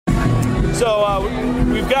So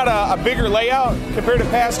we've got a bigger layout compared to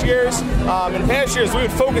past years. In past years, we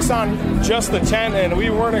would focus on just the tent, and we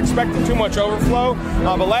weren't expecting too much overflow.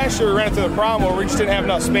 But last year, we ran into the problem where we just didn't have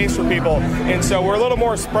enough space for people. And so we're a little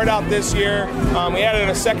more spread out this year. We added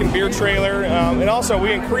a second beer trailer, and also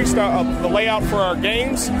we increased the layout for our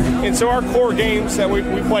games. And so our core games that we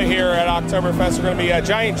play here at Octoberfest are going to be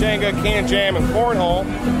Giant Jenga, Can Jam, and Cornhole.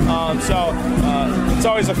 It's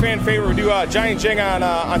always a fan favorite. We do Giant Jenga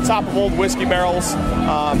on top of old whiskey barrels.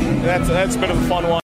 That's a bit of a fun one.